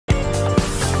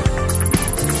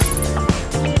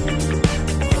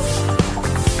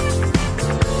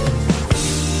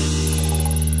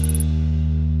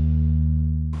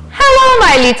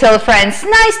little friends.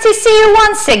 Nice to see you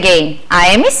once again. I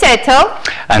am Iseto.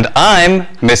 And I'm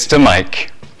Mr.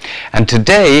 Mike. And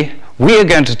today we are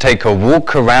going to take a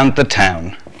walk around the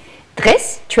town. დღეს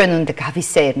ჩვენ უნდა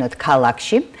გავისეირნოთ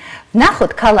ქალაქში,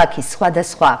 ვნახოთ ქალაქის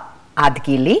სხვადასხვა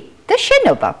ადგილი და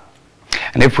შენობა.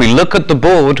 And if we look at the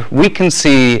board, we can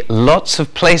see lots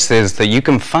of places that you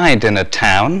can find in a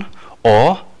town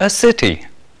or a city.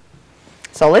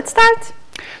 So let's start.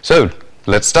 So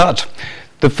let's start.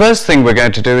 The first thing we're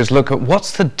going to do is look at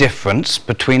what's the difference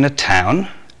between a town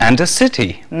and a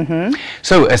city.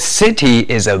 So a city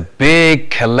is a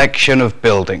big collection of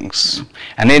buildings.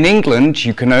 And in England,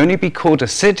 you can only be called a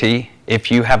city if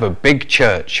you have a big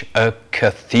church, a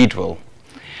cathedral.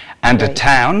 And a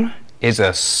town is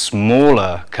a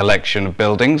smaller collection of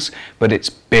buildings, but it's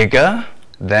bigger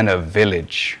than a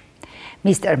village.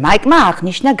 Mr. Mike-მა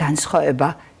აღნიშნა განსხვავება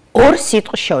ორ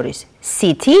სიტყვის შორის,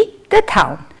 city და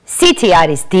town. City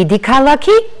არის დიდი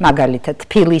ქალაქი, მაგალითად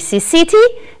თბილისი city,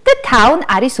 და town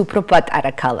არის უფრო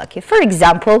პატარა ქალაქი. For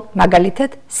example,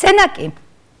 მაგალითად სენაკი.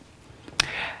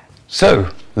 So,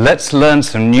 let's learn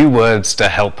some new words to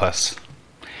help us.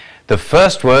 The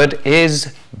first word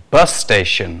is bus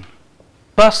station.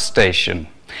 Bus station.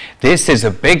 This is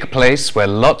a big place where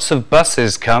lots of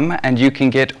buses come and you can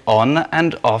get on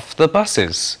and off the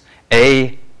buses.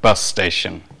 A bus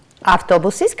station.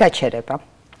 ავტობუსის გაჩერება.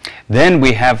 Then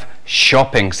we have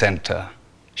shopping center.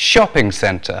 Shopping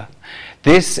center.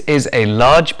 This is a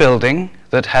large building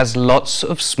that has lots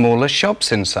of smaller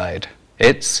shops inside.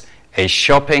 It's a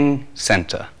shopping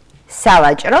center.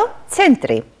 სავაჭრო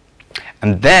ცენტრი.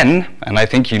 And then, and I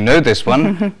think you know this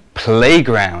one,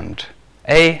 playground.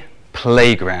 A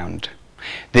playground.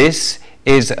 This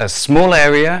is a small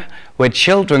area where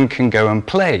children can go and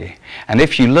play. And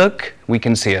if you look, we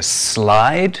can see a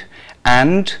slide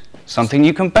and something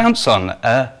you can bounce on,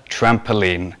 a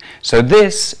trampoline. So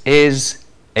this is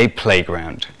a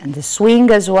playground. And the swing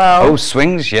as well. Oh,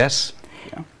 swings, yes.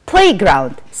 Yeah.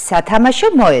 Playground, სათამაშო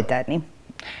მოედანი.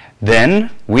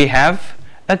 Then we have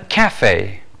a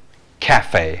cafe.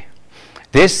 Cafe.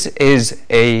 This is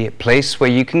a place where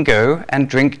you can go and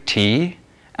drink tea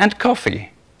and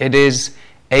coffee. It is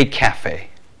a cafe.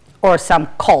 Or some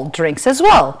cold drinks as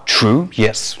well. True,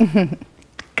 yes.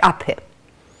 Cafe.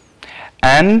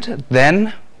 And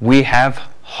then we have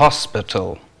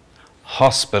hospital.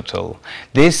 Hospital.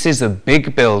 This is a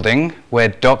big building where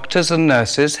doctors and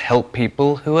nurses help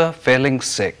people who are feeling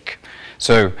sick.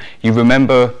 So you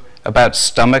remember about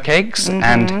stomach aches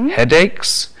and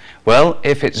headaches? Well,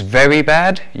 if it's very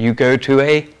bad, you go to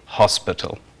a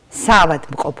hospital.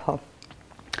 საავადმყოფო.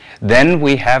 Then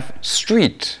we have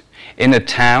street. In a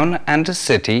town and a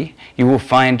city, you will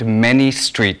find many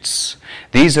streets.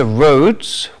 These are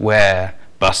roads where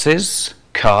buses,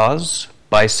 cars,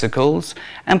 bicycles,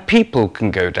 and people can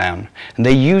go down. And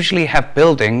they usually have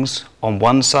buildings on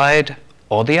one side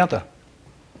or the other.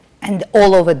 And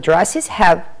all over addresses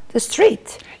have the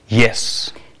street.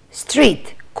 Yes.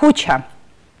 Street, kucha.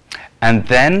 And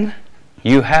then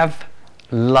you have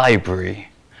library.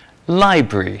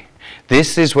 Library.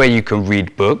 This is where you can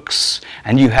read books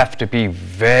and you have to be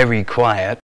very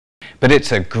quiet. But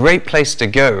it's a great place to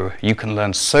go. You can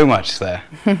learn so much there.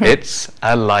 It's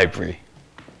a library.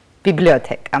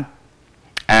 Biblioteca.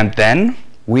 And then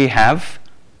we have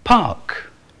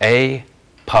park. A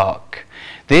park.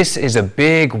 This is a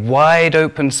big, wide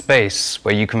open space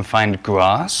where you can find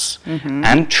grass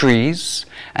and trees,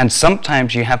 and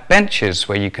sometimes you have benches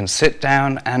where you can sit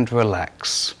down and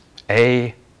relax.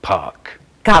 A park.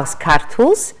 Gavs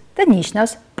kartuls და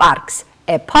ნიშნავს parks.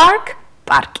 A park,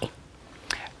 parki.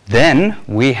 Then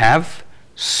we have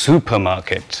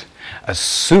supermarket. A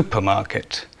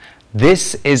supermarket.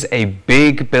 This is a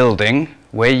big building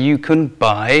where you can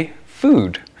buy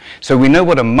food. So we know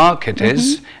what a market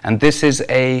is, and this is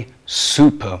a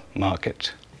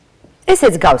supermarket.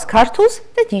 ესეც გავს ქართულს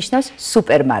და ნიშნავს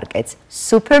სუპერმარკეტს.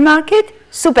 Supermarket,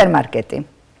 supermarketi.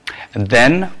 And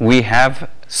then we have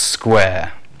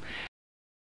square.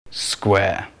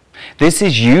 Square. This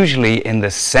is usually in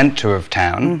the center of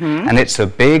town, and it's a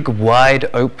big, wide,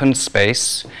 open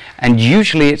space, and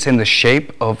usually it's in the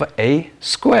shape of a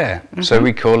square. So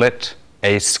we call it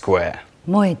a square.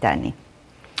 მოედანი.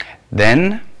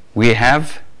 Then we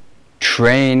have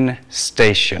train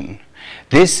station.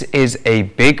 This is a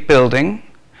big building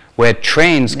where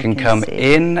trains can come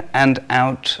in and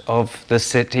out of the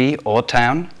city or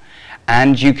town,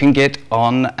 and you can get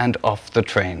on and off the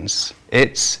trains.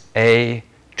 It's a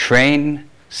train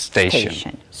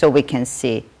station. So we can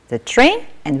see the train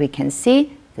and we can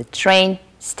see the train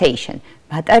station.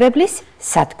 მატარებლის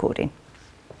სადგური.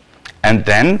 And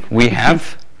then we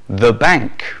have the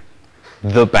bank.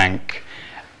 the bank.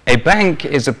 A bank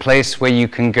is a place where you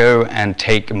can go and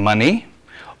take money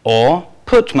or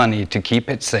put money to keep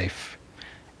it safe.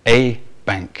 A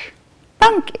bank.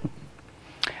 Banking.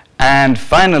 And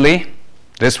finally,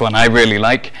 this one I really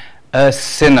like, a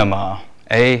cinema.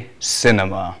 A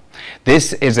cinema.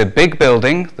 This is a big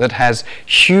building that has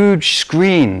huge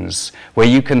screens where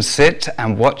you can sit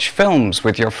and watch films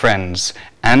with your friends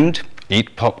and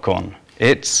eat popcorn.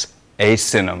 It's a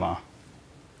cinema.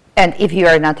 And if you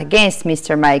are not against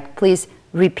Mr. Mike, please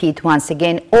repeat once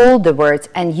again all the words,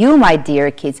 and you, my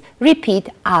dear kids, repeat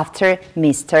after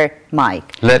Mr.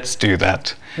 Mike. Let's do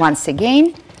that. Once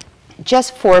again,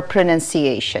 just for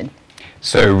pronunciation.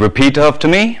 So repeat after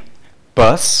me.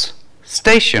 Bus,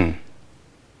 station.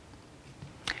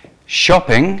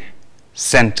 Shopping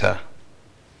center.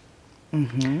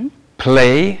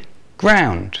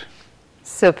 Playground.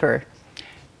 Super.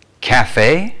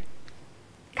 Cafe.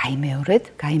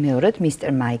 გაიმეორეთ,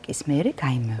 Mr. Mike is მერე,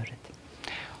 გაიმეორეთ.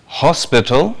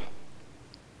 Hospital.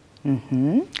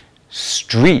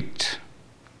 Street.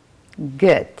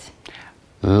 Good.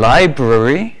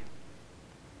 Library.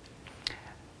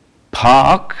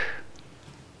 Park.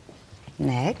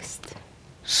 Next.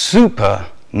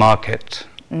 Supermarket.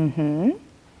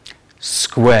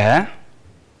 Square.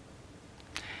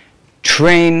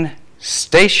 Train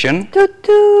station.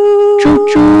 Toot-toot.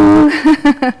 Choo-choo.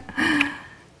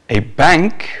 A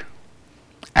bank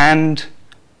and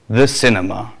the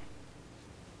cinema.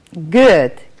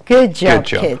 Good job, Good job.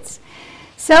 kids.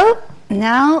 So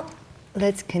now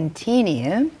let's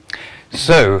continue.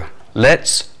 So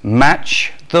let's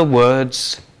match the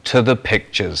words to the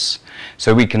pictures.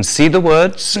 So we can see the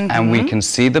words and we can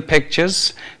see the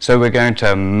pictures. So we're going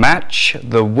to match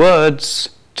the words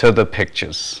to the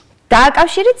pictures.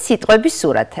 დააკავშირეთ სიტყვების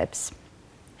სურათებს.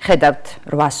 ხედავთ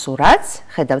 8 სურათს,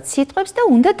 ხედავთ სიტყვებს და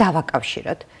უნდა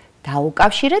დავაკავშიროთ.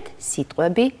 დაუკავშირეთ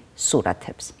სიტყვები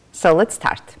სურათებს. So let's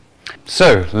start.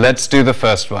 So let's do the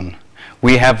first one.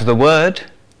 We have the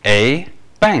word a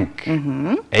bank.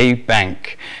 A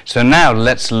bank. So now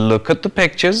let's look at the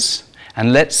pictures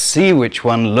and let's see which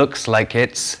one looks like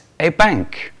it's a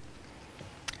bank.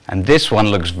 And this one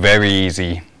looks very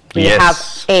easy. We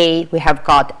have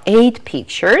got 8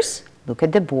 pictures. Look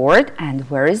at the board, and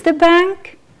where is the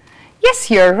bank? Yes,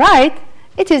 you're right.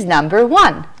 It is number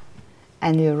 1.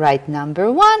 And you write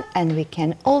number 1, and we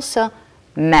can also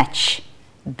match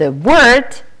the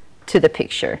word to the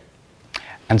picture.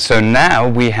 And so now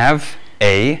we have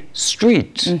a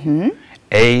street.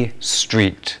 A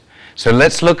street. So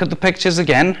let's look at the pictures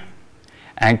again.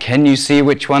 And can you see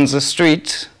which one's a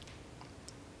street?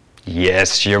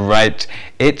 Yes, you're right.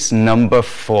 It's number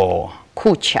 4.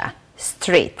 Kucha,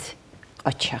 street.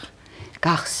 Ocher,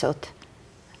 gachsot.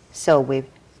 So we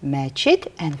match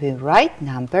it and we write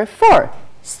number 4.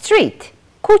 Street,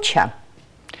 kucha.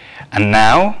 And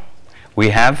now we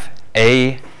have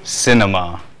a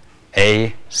cinema.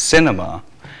 A cinema.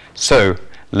 So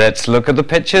let's look at the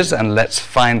pictures and let's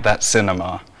find that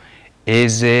cinema.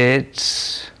 Is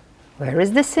it... Where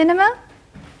is the cinema?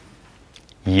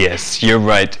 Yes, you're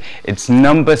right. It's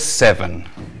number 7.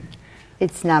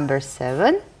 It's number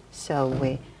 7. So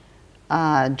we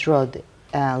draw the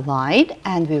line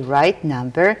and we write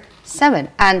number 7.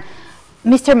 And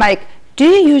Mr. Mike, do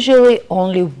you usually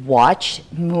only watch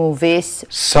movies?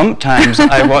 Sometimes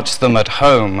I watch them at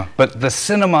home, but the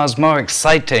cinema's more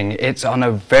exciting. It's on a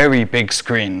very big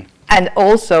screen. And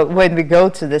also, when we go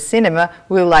to the cinema,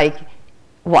 we like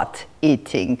what?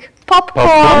 Eating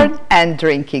popcorn and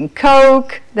drinking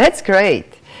Coke. That's great.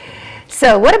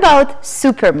 So what about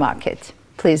supermarket?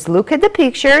 Please look at the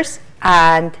pictures,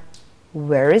 and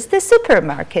where is the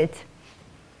supermarket?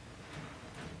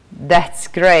 That's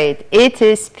great. It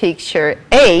is picture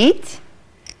 8.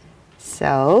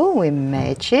 So we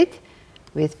match it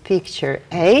with picture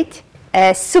 8,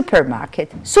 a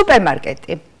supermarket.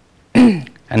 Supermarket.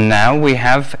 And now we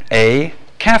have a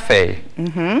cafe.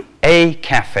 A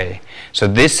cafe. So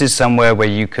this is somewhere where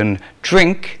you can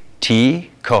drink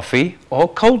tea, coffee, or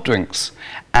cold drinks.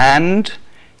 And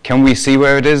can we see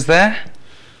where it is there?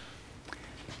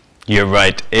 You're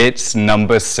right, it's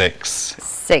number 6.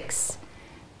 6.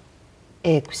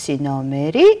 6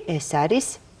 ნომერი, ეს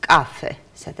არის კაფე.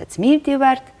 სადაც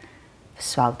მივდივართ,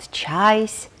 ვსვავთ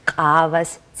ჩაის,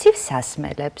 ყავას,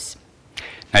 ცივსასმელებს.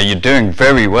 Now you're doing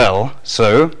very well,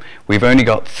 so we've only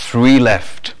got 3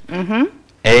 left.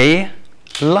 A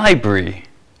library.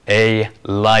 A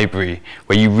library,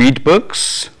 where you read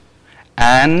books,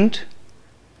 and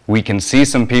we can see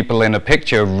some people in a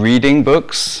picture reading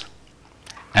books.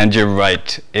 And you're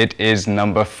right, it is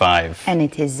number 5. And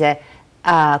it is a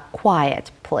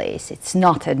quiet place. It's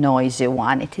not a noisy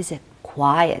one. It is a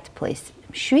quiet place.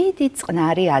 შვიდი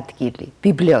წყნარი ადგილი,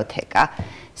 ბიბლიოთეკა.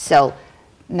 So,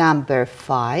 number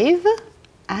 5,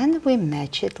 and we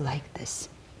match it like this.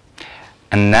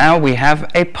 And now we have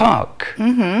a park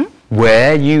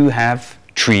where you have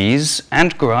trees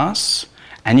and grass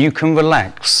and you can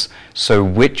relax. So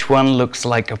which one looks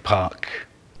like a park?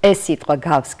 ეს სიტყვა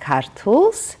გავს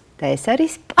ქართულს და ეს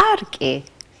არის პარკი.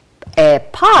 A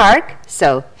park,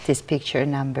 so this picture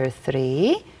number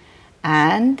 3,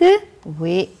 and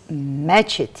we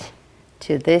match it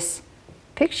to this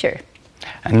picture.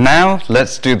 And now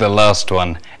let's do the last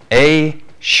one. A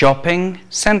shopping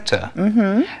center.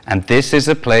 And this is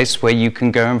a place where you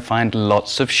can go and find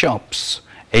lots of shops.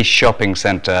 A shopping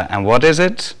center. And what is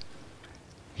it?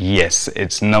 Yes,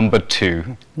 it's number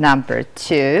 2. Number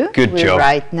 2. Good job. We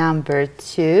write number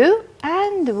 2,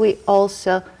 and we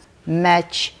also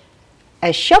match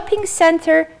a shopping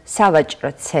center,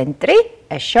 სავაჭრო centri,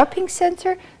 a shopping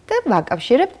center, და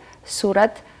ვაკავშირებთ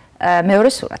სურათ მეორე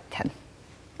სურათთან.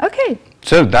 Okay.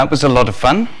 So that was a lot of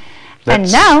fun.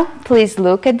 And now, please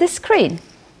look at the screen.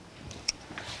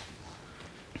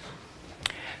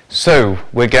 So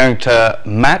we're going to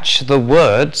match the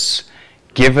words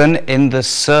given in the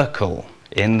circle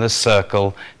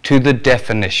to the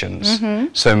definitions.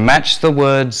 So match the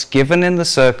words given in the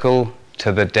circle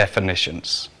to the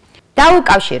definitions.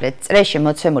 დავუკავშირეთ წრეში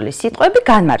მოცემული სიტყვები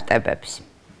განმარტებებს.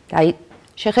 აი,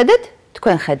 შეხედეთ,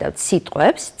 თქვენ ხედავთ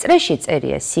სიტყვებს, წრეში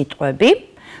წერია სიტყვები.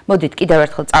 მოდით კიდევ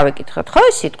ერთხელ წავეკითხოთ ხო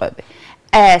ეს სიტყვები.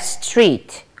 A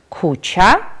street, ქუჩა,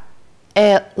 a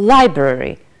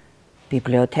library,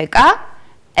 ბიბლიოთეკა,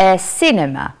 a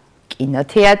cinema,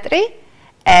 კინოთეატრი,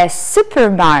 a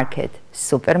supermarket,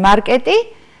 სუპერმარკეტი,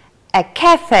 a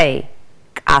cafe,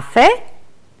 კაფე,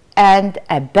 and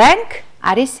a bank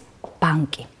არის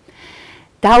ბანკი.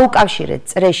 დავუკავშირეთ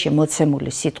წრეში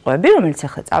მოცემული სიტყვები, რომელიც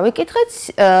ახლა წავიკითხეთ,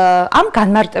 ამ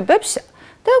განმარტებებს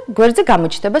და გვერდზე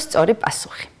გამოჩნდება სწორი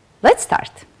პასუხი. Let's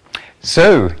start.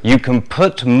 So you can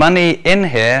put money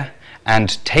in here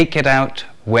and take it out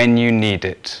when you need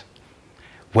it.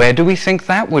 Where do we think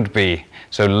that would be?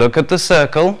 So look at the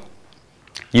circle.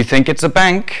 You think it's a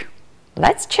bank?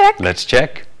 Let's check. Let's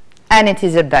check. And it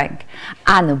is a bank.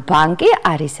 ანუ ბანკი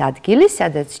არის ადგილი,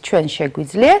 სადაც ჩვენ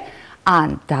შეგვიძლია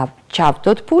ან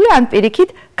ჩავდოთ ფული, ან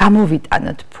პირიქით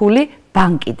გამოვიტანოთ ფული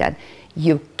ბანკიდან.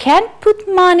 You can put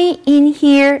money in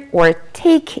here or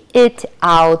take it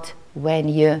out when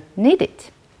you need it.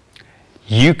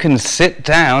 You can sit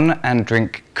down and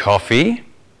drink coffee,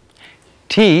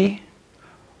 tea,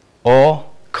 or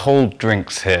cold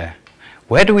drinks here.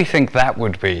 Where do we think that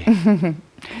would be?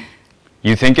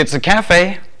 You think it's a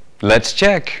cafe? Let's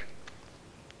check.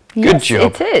 Good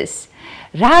job. Yes, it is.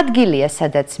 რა ადგილია,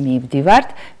 სადაც მივდივართ,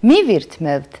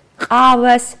 მივირთმევთ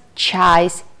ყავას,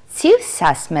 ჩაის, ცივ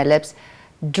სასმელებს,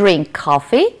 drink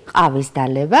coffee, ყავის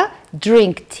დალევა,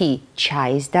 drink tea,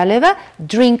 ჩაის დალევა,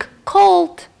 drink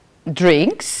cold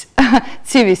drinks,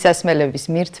 ცივი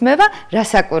სასმელების მირთმევა,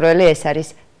 რასაკვირველი ეს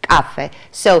არის კაფე.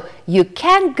 So you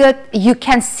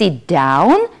can sit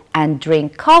down and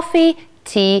drink coffee,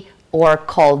 tea, or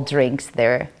cold drinks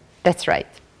there. That's right.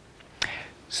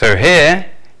 So here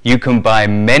you can buy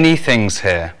many things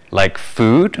here, like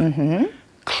food,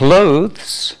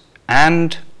 clothes,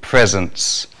 and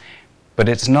presents. But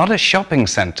it's not a shopping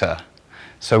center.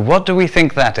 So what do we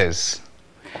think that is?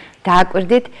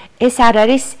 დააკვირდით, ეს არ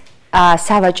არის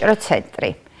სავაჭრო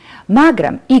ცენტრი.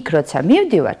 მაგრამ იქ როცა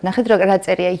მივდივართ, ნახეთ რა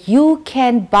წერია, you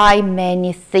can buy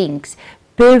many things.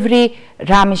 ბევრი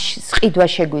რამის ყიდვა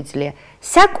შეგვიძლია.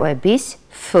 საკვების,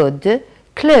 food,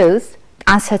 clothes,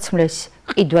 ანსაცმლის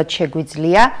ყიდვაც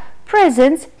შეგვიძლია,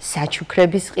 presents,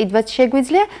 საჩუქრების ყიდვაც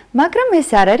შეგვიძლია, მაგრამ ეს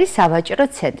არ არის სავაჭრო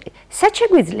ცენტრი. სად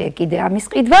შეგვიძლია კიდე ამის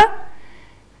ყიდვა?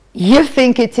 You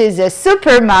think it is a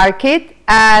supermarket,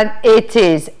 and it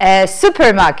is a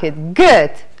supermarket.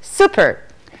 Good. Super.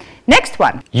 Next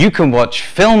one. You can watch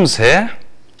films here.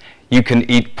 You can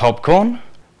eat popcorn.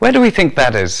 Where do we think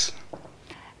that is?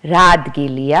 რა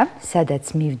ადგილია,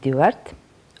 სადაც მივდივართ,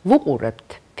 ვუყურებთ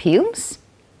ფილმს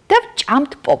და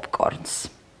ვჭამთ პოპკორნს.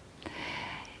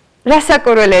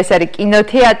 რასაკვირველი ეს არის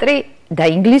კინოთეატრი და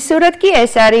ინგლისურად კი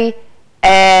ეს არის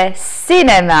a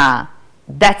cinema.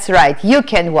 That's right. You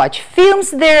can watch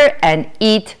films there and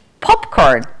eat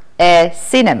popcorn. A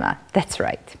cinema. That's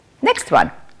right. Next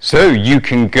one. So you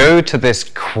can go to this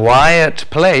quiet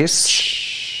place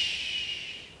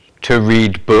to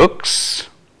read books,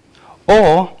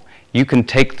 or you can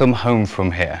take them home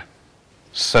from here.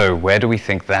 So where do we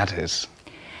think that is?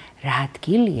 რა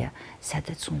ადგილია,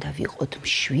 სადაც უნდა ვიყოთ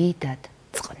მშვიდად,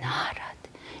 წყნარად.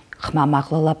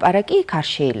 ხმამაღლა ლაპარაკი იქ არ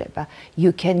შეიძლება.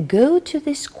 You can go to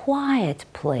this quiet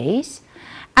place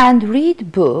and read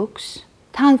books.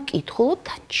 თან ვკითხულობ,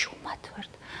 თან ჩუმად ვარ.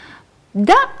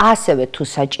 და ასევე თუ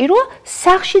საჭიროა,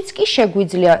 სახლშიც კი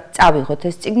შეგვიძლია წავიღოთ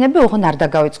ეს წიგნები, ოღონ არ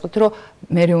დაგავიწყოთ, რომ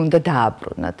მერე უნდა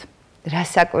დააბრუნოთ. რა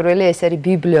საკვირველი ეს არის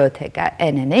ბიბლიოთეკა.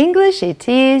 And in English it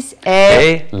is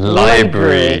a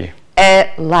library.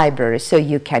 A library. So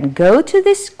you can go to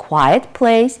this quiet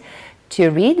place to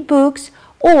read books,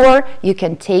 or you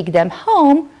can take them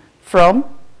home from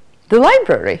the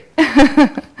library.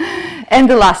 And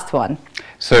the last one.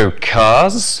 So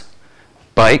cars,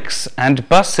 bikes and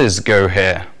buses go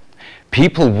here.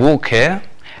 People walk here,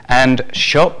 and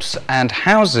shops and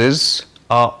houses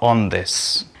are on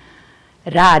this.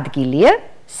 რა ადგილია,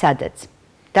 სადაც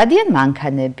დადიან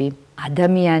მანქანები,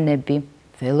 ადამიანები,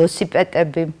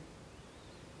 ველოსიპედები.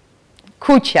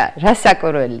 ქუჩა, რა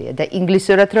საკვირველია და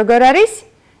ინგლისურად როგორ არის?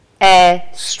 A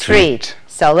street.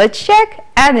 So let's check,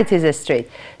 and it is a street.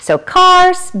 So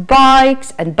cars,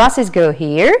 bikes and buses go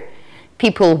here.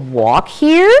 People walk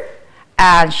here,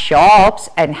 and shops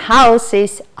and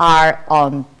houses are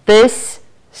on this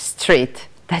street.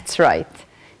 That's right.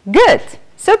 Good.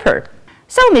 Super.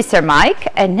 So, Mr. Mike,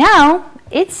 and now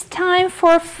it's time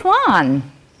for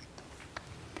fun.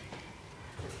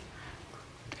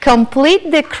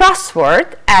 Complete the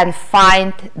crossword and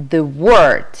find the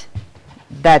word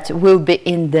that will be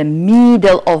in the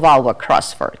middle of our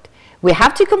crossword. We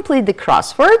have to complete the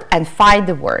crossword and find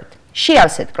the word.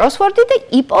 შეავსეთ crossword-ი და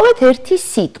იპოვეთ ერთი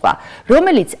სიტყვა,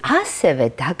 რომელიც ასევე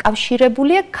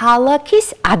დაკავშირებულია ქალაქის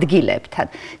ადგილებთან,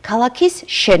 ქალაქის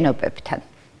შენობებთან.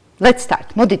 Let's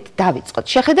start. მოდით დავიწყოთ.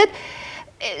 შეხედეთ,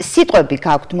 სიტყვები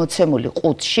გაქვთ მოცემული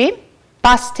ყუთში.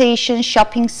 Bus station,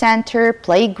 shopping center,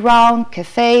 playground,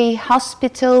 cafe,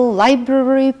 hospital,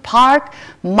 library, park,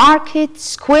 market,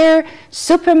 square,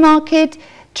 supermarket,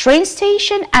 train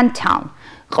station and town.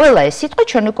 ყველა ეს სიტყვა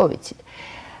ჩვენ უკვე ვიცით.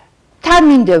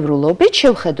 თანმიმდევრულობით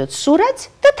შევხედოთ სურათს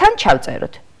და თან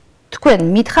ჩავწეროთ. თქვენ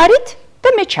მითხარით და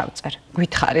მე ჩავწერ.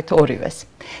 გითხარით ორივეს.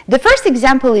 The first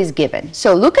example is given.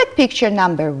 So look at picture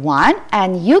number 1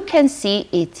 and you can see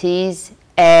it is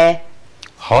a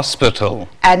hospital.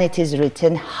 And it is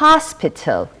written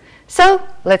hospital. So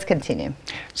let's continue.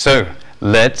 So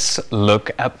let's look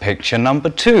at picture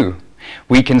number 2.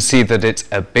 We can see that it's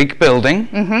a big building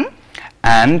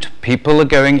and people are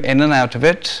going in and out of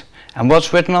it. And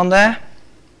what's written on there?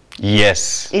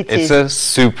 Yes, it's a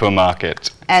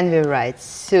supermarket. And we write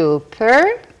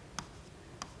supermarket.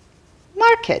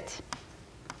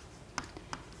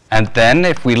 And then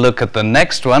if we look at the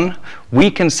next one, we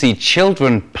can see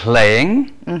children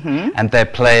playing, and they're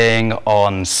playing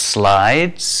on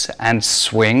slides and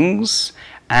swings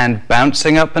and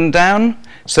bouncing up and down.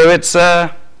 So it's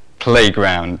a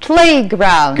playground.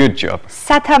 Playground. Good job.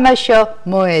 სათამაშო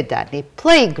მოედანი.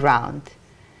 Playground.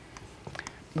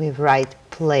 We write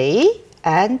play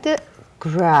and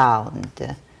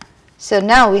ground. So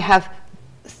now we have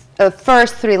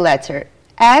first three letters.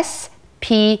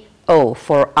 S-P-O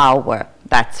for our,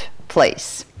 that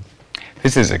place.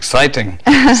 This is exciting.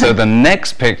 So the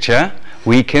next picture,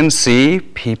 we can see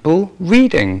people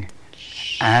reading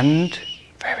and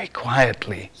very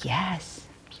quietly. Yes.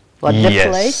 What the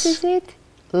place is it?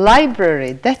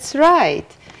 Library. That's right.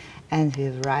 And we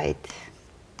write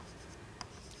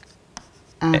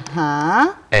a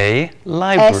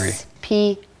library.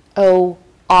 S-P-O-R.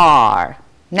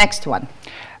 Next one.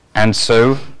 And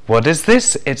so what is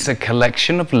this? It's a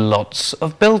collection of lots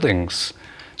of buildings.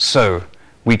 So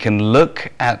we can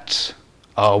look at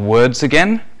our words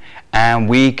again and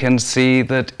we can see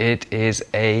that it is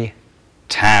a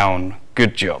town.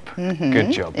 Good job.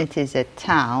 Good job. It is a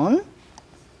town.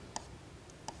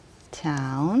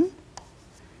 Town.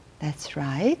 That's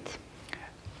right.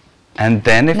 And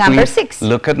then if number we 6.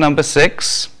 Look at number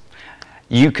 6,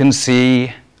 you can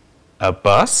see a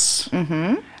bus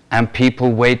and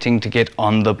people waiting to get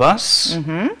on the bus.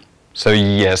 So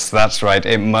yes, that's right.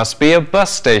 It must be a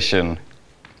bus station.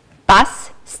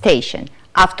 Bus station.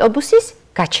 Avtobusis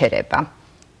გაჩერება.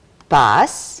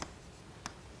 Bus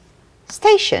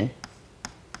station.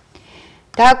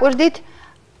 დააკვირდით,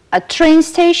 a train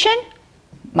station,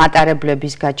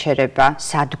 მატარებლების გაჩერება,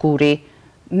 სადგური.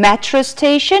 Metro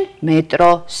station,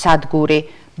 metro, სადგური.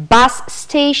 Bus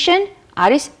station,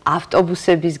 არის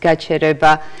ავტობუსების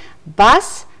გაჩერება.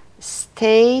 Bus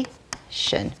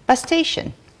station. Bus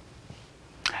station.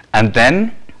 And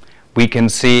then we can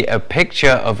see a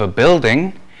picture of a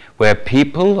building where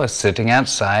people are sitting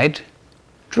outside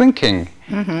drinking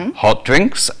hot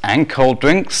drinks and cold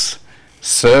drinks.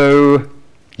 So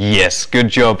yes, good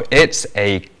job. It's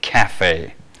a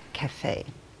cafe. Cafe.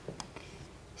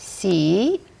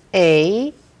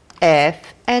 C-A-F-N-E.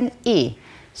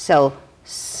 So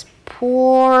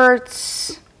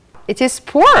Sports. It is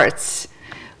sports.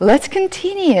 Let's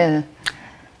continue.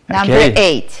 Number Okay.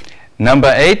 8.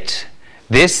 Number 8,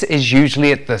 this is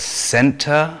usually at the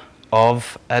center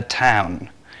of a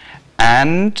town.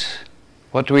 And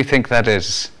what do we think that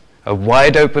is? A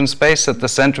wide open space at the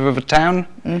center of a town?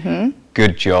 Mm-hmm.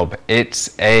 Good job.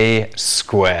 It's a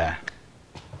square.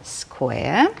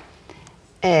 Square.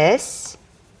 S-Q-U-A-R-E.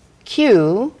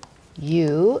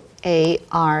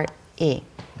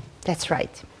 That's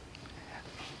right.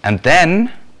 And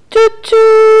then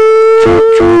Choo-choo.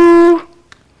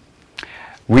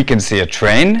 we can see a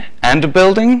train and a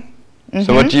building.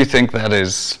 So what do you think that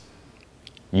is?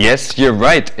 Yes, you're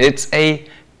right. It's a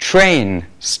train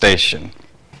station.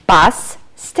 Bus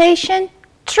station,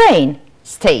 train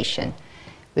station.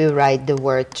 We write the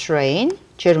word train.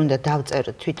 ჯერ უნდა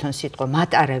დავწეროთ თვითონ სიტყვა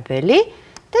მატარებელი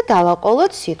და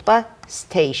დავაყოლოთ სიტყვა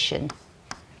station.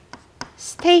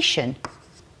 Station.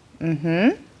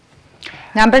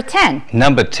 Number 10.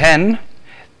 Number 10,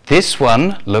 this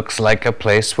one looks like a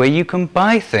place where you can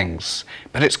buy things,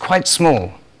 but it's quite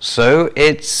small. So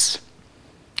it's...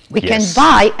 We can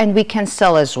buy and we can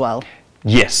sell as well.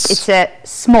 Yes. It's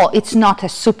it's not a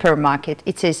supermarket.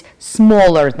 It is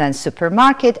smaller than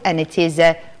supermarket and it is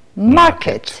a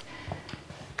market.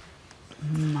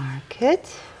 Market.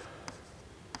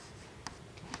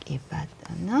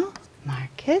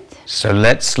 Market. So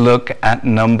let's look at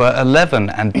number 11,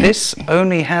 and this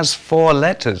only has 4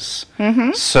 letters.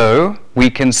 So we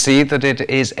can see that it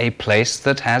is a place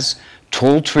that has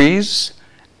tall trees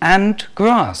and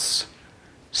grass.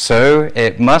 So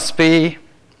it must be,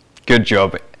 good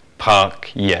job, park,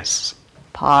 yes.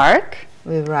 Park.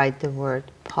 We write the word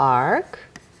park.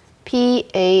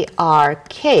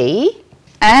 P-A-R-K.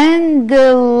 And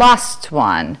the last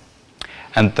one.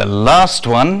 And the last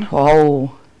one...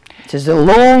 Oh, it is the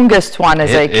longest one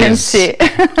as I can see.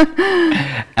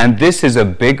 And this is a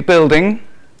big building,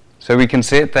 so we can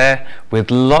see it there, with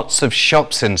lots of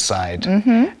shops inside.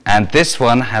 And this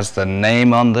one has the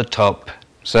name on the top.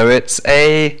 So it's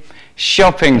a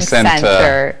shopping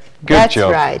center. Good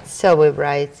job. That's right. So we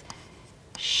write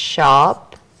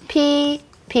shop,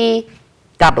 P-P-P.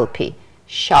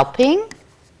 Shopping.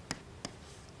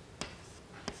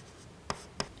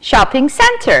 Shopping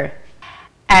center.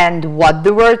 And what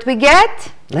the word we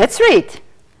get? Let's read.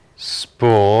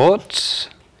 Sports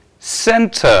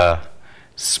center.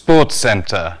 Sports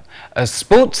center. A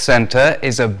sports center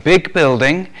is a big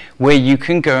building where you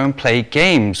can go and play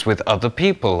games with other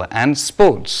people and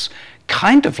sports.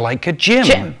 Kind of like a gym.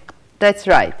 Gym. That's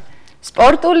right.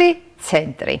 Sportuli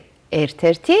centri.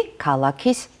 ერთ-ერთი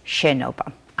ქალაქის შენობა,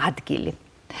 ადგილი.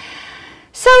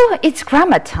 So, it's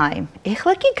grammar time.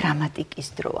 ეხლა კი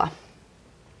გრამატიკის დროა.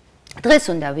 დღეს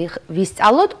უნდა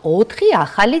ვისწავლოთ 4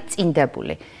 ახალი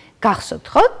წინდებული. გახსოვთ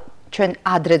ხო? ჩვენ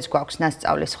ადრეც გვაქვს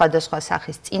ნასწავლი სხვადასხვა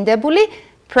სახის წინდებული,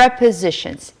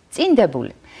 prepositions,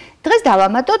 წინდებული. დღეს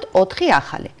დავამატოთ 4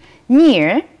 ახალი.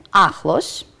 Near,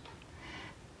 ახლოს,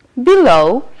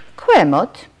 below,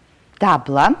 ქვემოთ,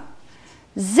 დაბლა,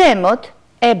 ზემოთ,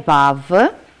 above,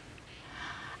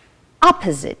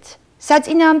 opposite,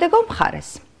 საწინააღმდეგო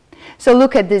მხარეს. So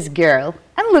look at this girl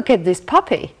and look at this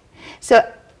puppy. So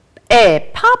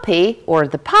a puppy or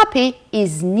the puppy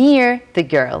is near the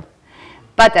girl.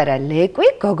 პატარა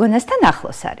ლეკვი გოგონასთან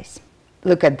ახლოს არის.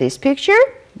 Look at this picture,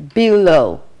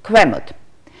 below, ქვემოთ.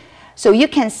 So you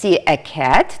can see a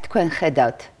cat, თქვენ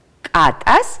ხედავთ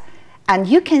კატას, and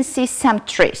you can see some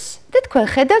trees. და თქვენ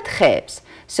ხედავთ ხეებს.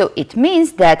 So it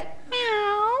means that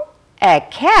meow, a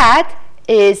cat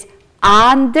is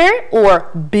under or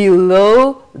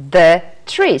below the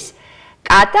trees.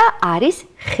 კატა არის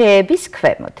ხეების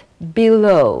ქვემოთ.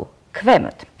 Below,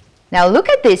 ქვემოთ. Now look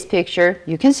at this picture.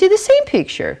 You can see the same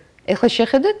picture. ეხლა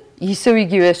შეხედოთ ისევ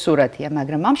იგივე სურათია,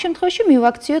 მაგრამ ამ შემთხვევაში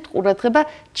მივაქციოთ ყურადღება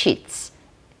chits.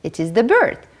 It is the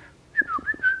bird.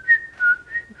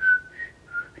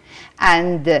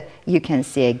 And you can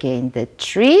see again the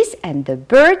trees and the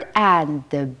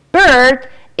bird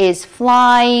is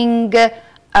flying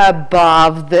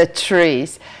above the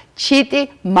trees.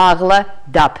 Chiti magla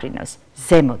daprinos.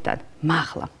 Zemotan,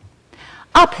 magla.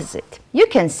 Opposite. You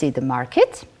can see the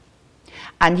market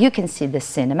and you can see the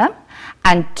cinema,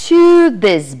 and two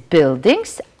these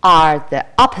buildings are the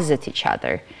opposite each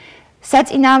other. So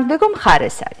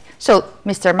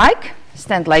Mr. Mike,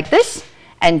 stand like this,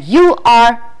 and you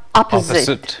are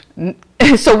opposite.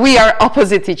 So we are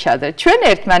opposite each other.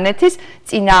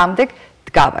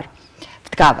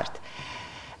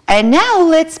 And now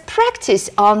let's practice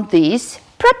on these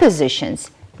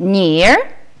prepositions.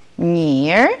 Near,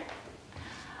 near,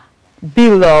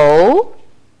 below,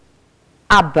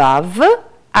 above,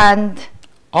 and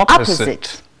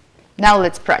opposite. Now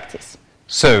let's practice.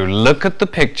 So look at the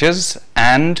pictures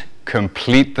and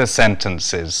complete the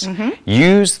sentences.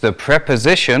 Use the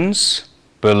prepositions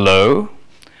below,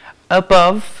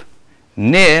 above,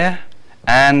 near,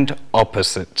 and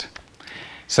opposite.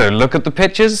 So look at the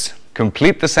pictures,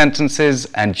 complete the sentences,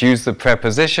 and use the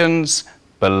prepositions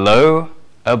below,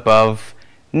 above,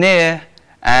 near,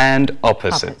 and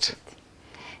opposite.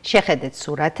 შეხედეთ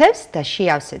სურათებს და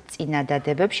შეავსეთ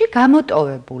წინადადებებში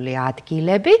გამოტოვებული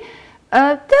ადგილები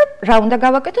და რა უნდა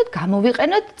გავაკეთოთ?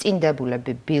 გამოვიყენოთ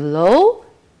წინდებულები below,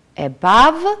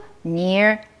 above,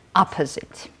 near,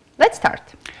 opposite. Let's start.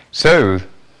 So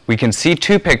we can see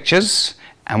two pictures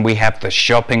and we have the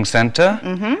shopping center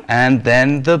and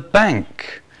then the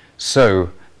bank. So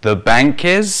the bank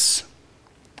is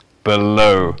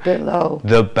below. Below.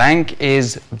 The bank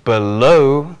is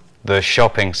below the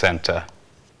shopping center.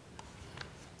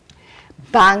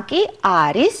 Banki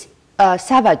არის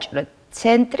სავაჭრო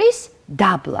ცენტრის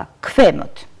დაბლა,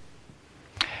 ქვემოთ.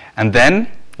 And then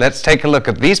let's take a look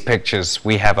at these pictures.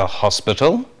 We have a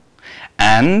hospital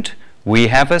and we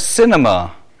have a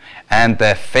cinema. And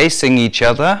they're facing each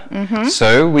other.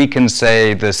 So we can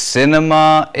say the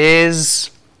cinema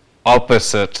is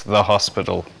opposite the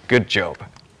hospital. Good job.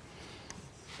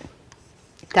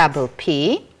 Double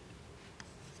P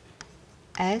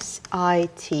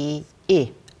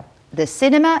S-I-T-E. The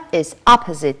cinema is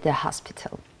opposite the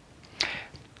hospital.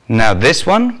 Now this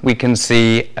one, we can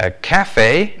see a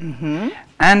cafe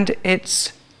and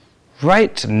it's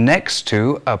right next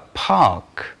to a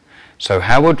park. So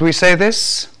how would we say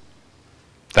this?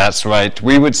 That's right.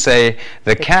 We would say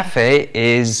the cafe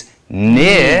is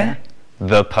near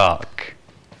the park.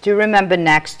 Do you remember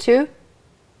next to?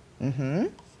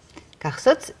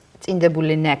 გახსოვთ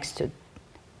წინდებული next to.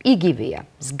 იგივეა.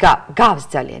 გავს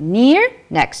ძალიან. Near,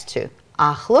 next to.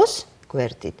 ახლოს,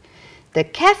 გვერდით. The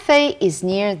cafe is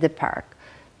near the park.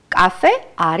 კაფე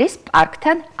არის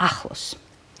პარკთან ახლოს.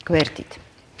 გვერდით.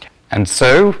 And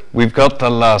so we've got the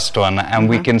last one and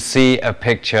we can see a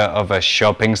picture of a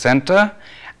shopping center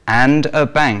and a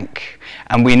bank.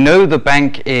 And we know the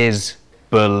bank is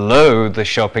below the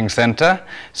shopping center,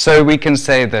 so we can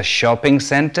say the shopping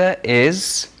center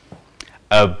is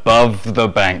above the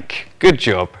bank. Good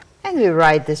job. And we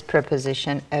write this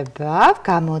preposition above.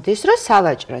 გამოდის, რომ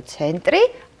სავაჭრო ცენტრი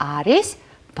არის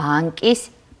ბანკის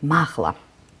მაღლა.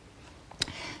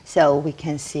 So we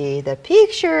can see the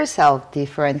pictures of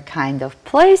different kind of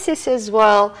places as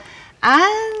well.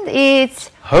 And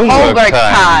it's homework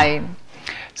time.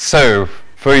 So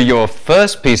for your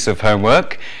first piece of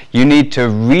homework, you need to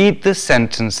read the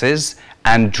sentences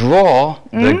and draw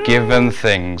the given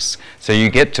things. So you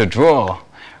get to draw.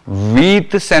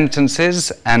 Read the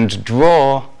sentences and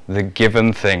draw the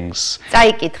given things.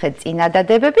 წაიკითხეთ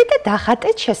წინადადებები და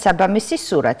დახატეთ შესაბამისი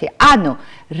სურათი. ანუ,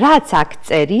 რაც აქ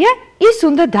წერია, ის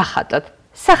უნდა დახატოთ.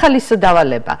 სახალისო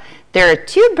დავალება. There are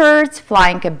two birds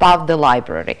flying above the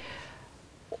library.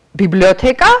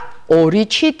 ბიბლიოთეკა, ორი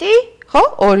ჩიტი, ხო?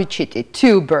 ორი ჩიტი,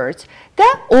 two birds. და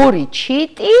ორი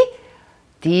ჩიტი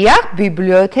დიახ,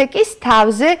 ბიბლიოთეკის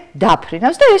თავზე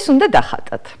დაფრინავს და ეს უნდა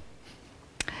დახატოთ.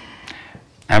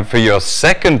 And for your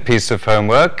second piece of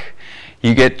homework,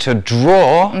 you get to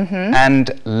draw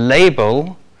and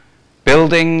label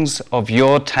buildings of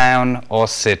your town or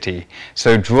city.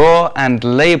 So draw and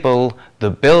label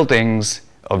the buildings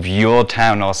of your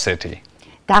town or city.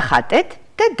 დახატეთ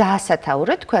და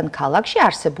დაასათაურეთ თქვენ ქალაქში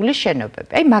არსებული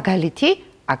შენობები. აი მაგალითი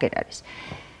აგერ არის.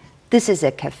 This is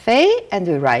a cafe and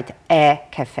we write a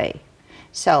cafe.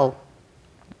 So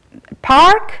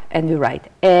park and we write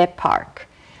a park.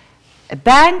 A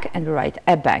bank and we write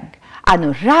a bank.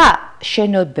 ანუ რა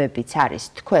შენობებიც არის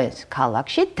თქვენს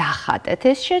ქალაქში, დახატეთ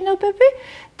ეს შენობები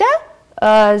და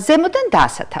ზემოდან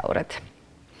დაასათაურეთ.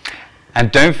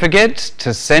 And don't forget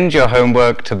to send your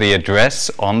homework to the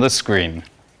address on the screen.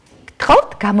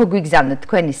 გთხოვთ გამოგვიგზავნოთ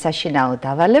თქვენი საშინაო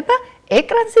დავალება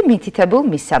ეკრანზე მითითებულ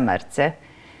მისამართზე.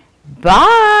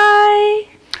 Bye!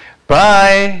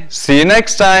 Bye! See you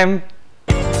next time!